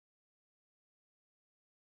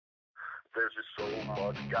There's just so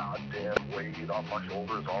much goddamn weight on my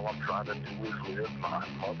shoulders. All I'm trying to do is live my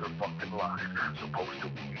motherfucking life. Supposed to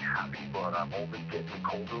be happy, but I'm only getting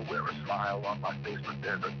colder. Wear a smile on my face, but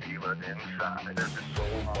there's a demon inside. There's just so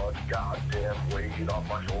much goddamn weight on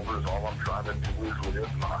my shoulders. All I'm trying to do is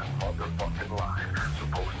live my motherfucking life.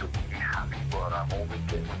 Supposed to be happy, but I'm only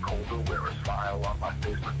getting colder. Wear a smile on my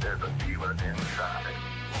face, but there's a demon inside.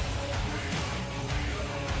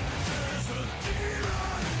 There's a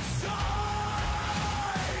demon inside.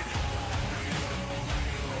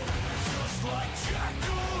 Like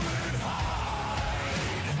Jekyll and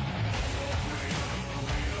Hyde.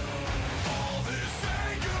 All this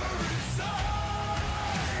anger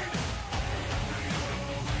inside.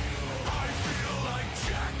 I feel like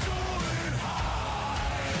Jekyll and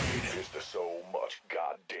Hyde. Is there so much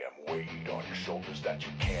goddamn weight on your shoulders that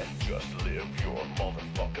you can't just live your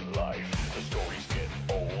motherfucking life? The stories get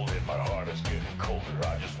old and my heart is getting colder.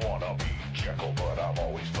 I just wanna be Jekyll, but I'm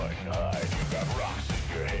always fighting Hyde. You got rocks in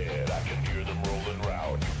your head, I can hear them rolling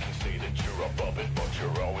round. You can say that you're above it, but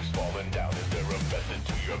you're always falling down. Is there a method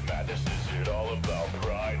to your madness? Is it all about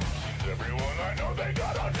pride? Seems everyone I know, they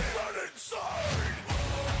got a demon inside.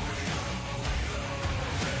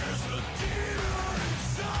 There's a demon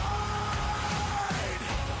inside.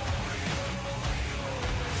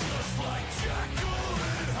 Just like Jekyll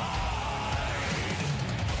and Hyde.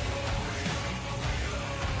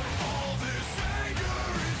 All this anger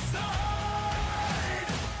inside.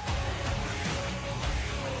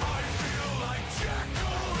 I feel like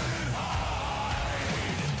Jekyll and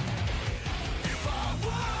Hyde. If I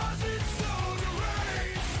wasn't so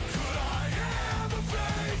deranged, could I ever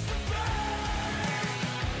face the pain?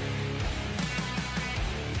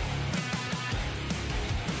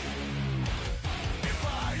 If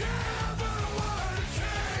I ever were to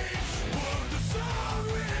change, would the song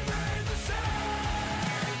remain the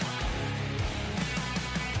same?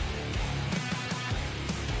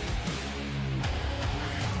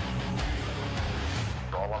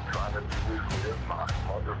 All I'm trying to do is live my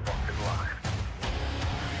motherfucking life.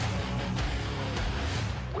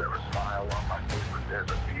 Wear a smile on my face, but there's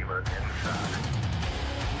a demon inside.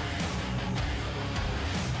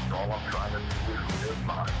 All I'm trying to do is live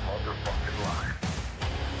my motherfucking life.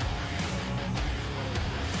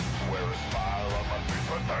 Wear a smile on my face.